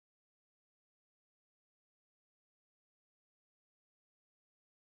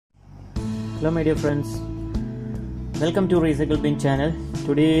Hello my dear friends, welcome to Recycle Bin channel.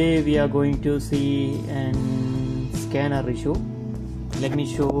 Today we are going to see an scanner issue. Let me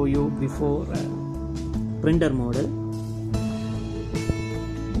show you before printer model.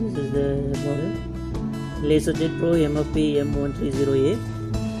 This is the model LaserJet Pro MEP M130a,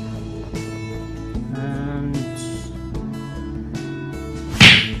 and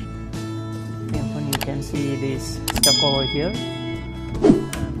you can see this stuck over here.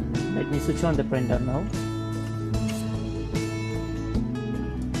 Let me switch on the printer now.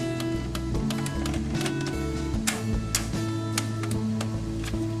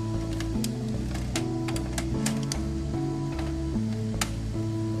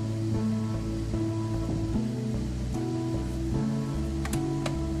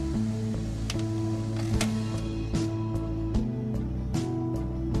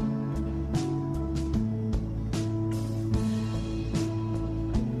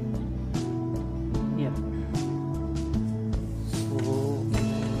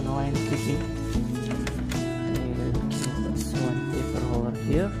 We will keep this one paper over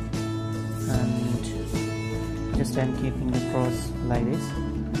here, and just I'm keeping the cross like this,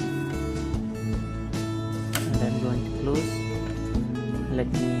 and I'm going to close. Let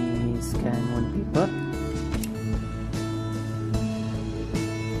me scan one paper.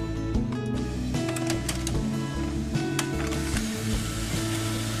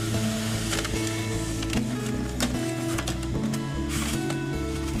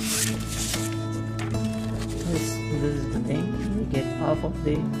 This is the thing, we get half of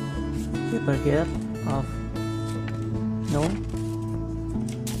the paper here, half no.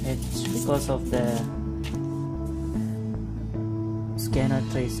 It's because of the scanner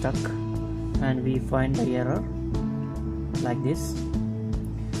tray stuck, and we find the error like this.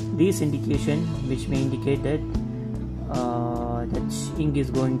 This indication which may indicate that that ink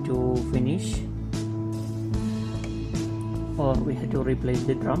is going to finish, or we have to replace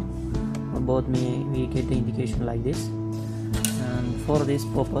the drum. Both we get the indication like this, and for this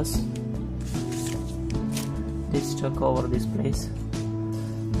purpose this stuck over this place,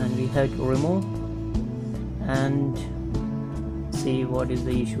 and we have to remove and see what is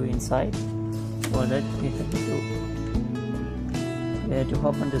the issue inside. For that we have to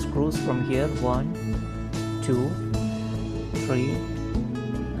open the screws from here, 1, 2, 3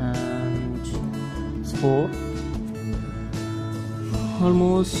 and 4,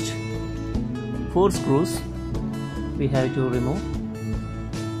 almost 4 screws we have to remove.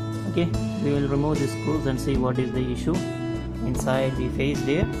 Okay, we will remove the screws and see what is the issue inside the face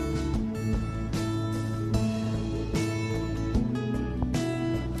there.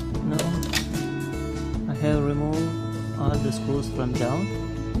 Now I have removed all the screws from down,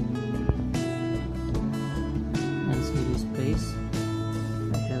 and see this place,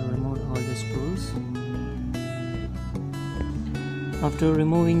 I have removed all the screws. After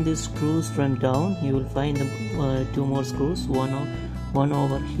removing the screws from down, you will find the 2 more screws, one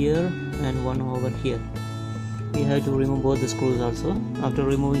over here and one over here. We have to remove both the screws also. After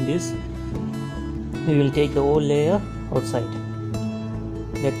removing this, we will take the whole layer outside.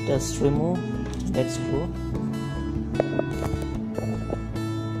 Let us remove that screw.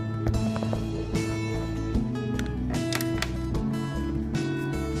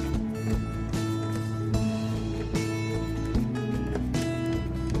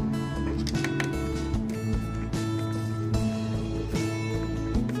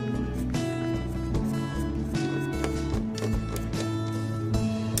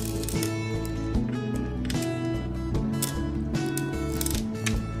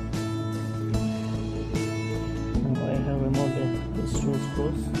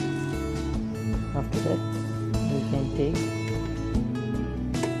 Screws. After that we can take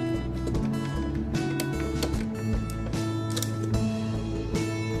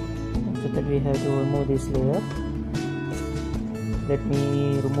we have to remove this layer. Let me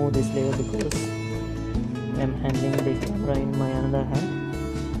remove this layer because I am handling the camera in my another hand.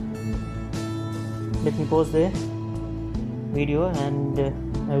 Let me pause the video and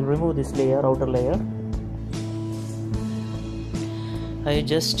I will remove this layer, outer layer. I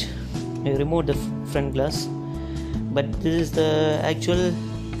just removed the front glass, but this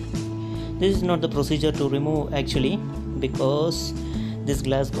is not the procedure to remove actually, because this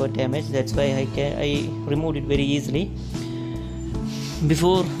glass got damaged. That's why I removed it very easily.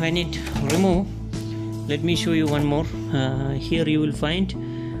 Before when it remove, let me show you one more. Here you will find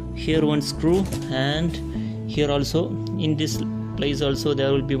here one screw, and here also in this place also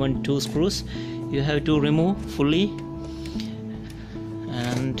there will be 2 screws. You have to remove fully,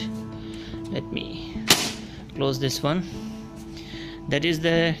 and let me close this one. That is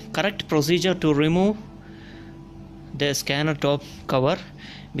the correct procedure to remove the scanner top cover,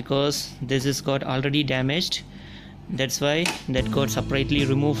 because this is got already damaged. That's why that got separately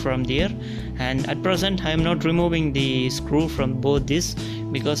removed from there, and at present I am not removing the screw from both this,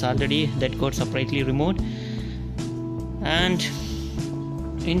 because already that got separately removed. And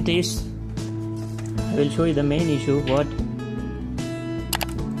in this I will show you the main issue. What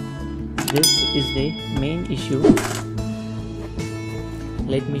this is the main issue.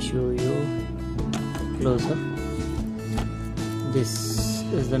 Let me show you closer. This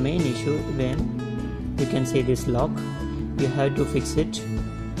is the main issue. When you can see this lock, you have to fix it,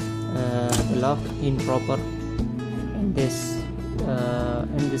 the lock in proper in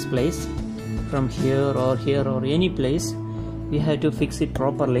this place, from here or any place. We have to fix it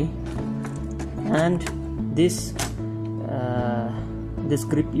properly. And this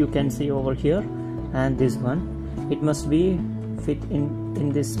grip you can see over here, and this one, it must be fit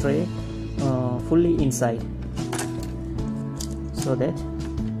in this tray fully inside, so that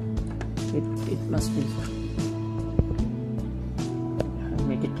it must be.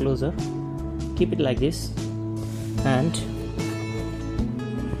 Make it closer, keep it like this, and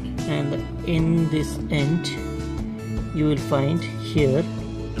in this end you will find here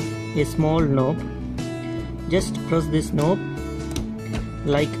a small knob. Just press this knob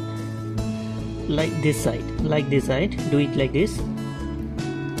like this side, do it like this,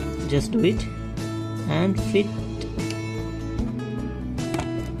 just do it, and fit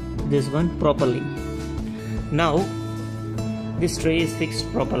this one properly. Now this tray is fixed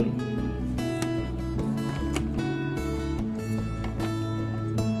properly.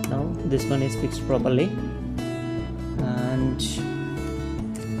 Now this one is fixed properly, and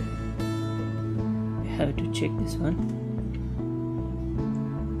we have to check this one.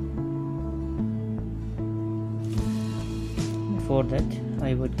 Before that,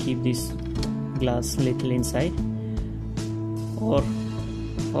 I would keep this glass little inside, or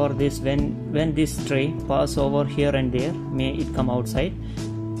this, when this tray pass over here and there, may it come outside.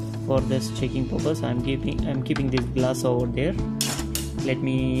 For this checking purpose, I'm keeping this glass over there. Let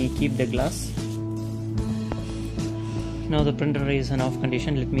me keep the glass. Now the printer is in off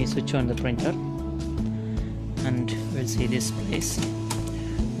condition. Let me switch on the printer, and we'll see this place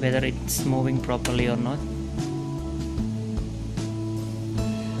whether it's moving properly or not.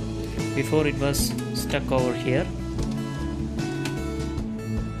 Before it was stuck over here.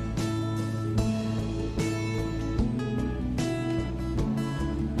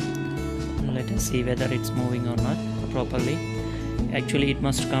 Let us see whether it's moving or not properly. Actually, it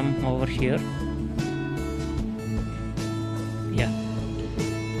must come over here. Yeah.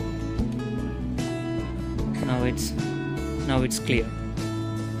 Now it's clear.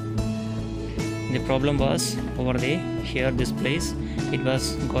 The problem was over there. Here, this place,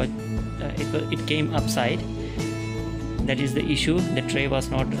 it came upside. That is the issue. The tray was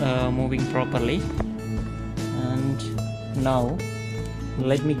not moving properly. And now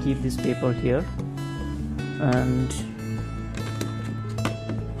let me keep this paper here, and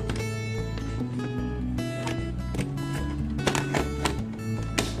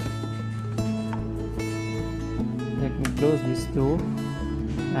let me close this door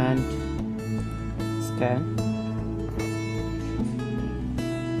and scan.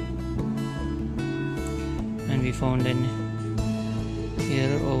 And we found an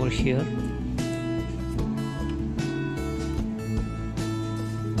error over here.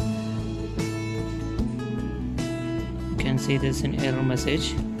 You can see there's an error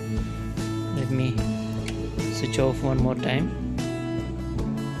message. Let me switch off one more time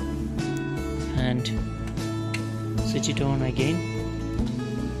and switch it on again.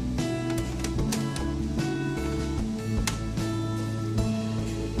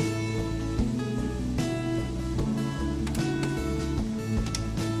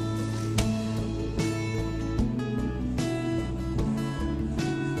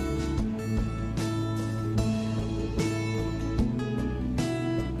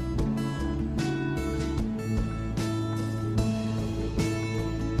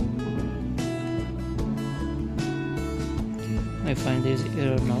 I find this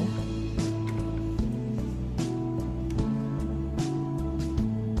error now.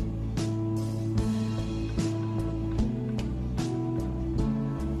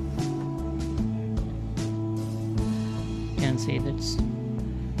 You can see that's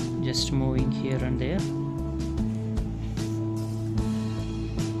just moving here and there.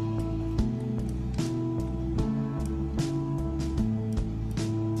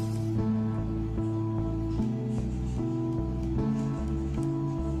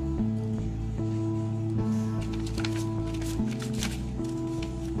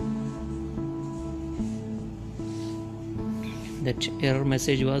 That error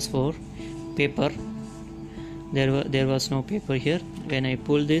message was for paper. There was no paper here. When I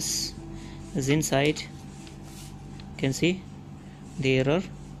pull this is inside, you can see the error.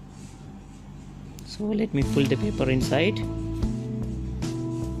 So let me pull the paper inside.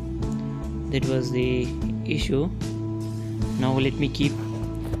 That was the issue. Now let me keep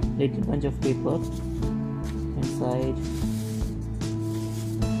little bunch of paper inside.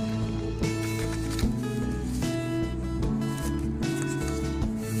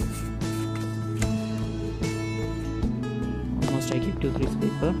 Almost I keep 2-3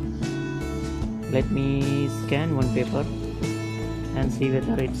 paper. Let me scan one paper and see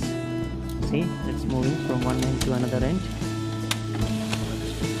whether it's moving from one end to another end.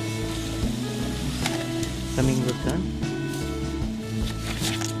 Coming return.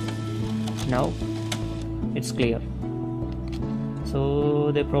 Now it's clear.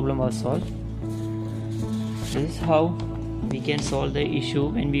 So the problem was solved. This is how we can solve the issue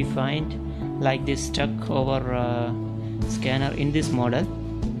when we find like this stuck over scanner in this model.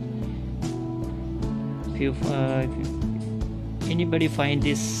 If anybody find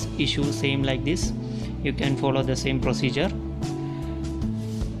this issue same like this, you can follow the same procedure.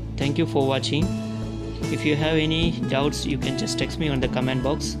 Thank you for watching. If you have any doubts, you can just text me on the comment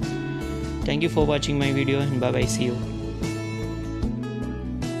box. Thank you for watching my video, and bye bye, see you.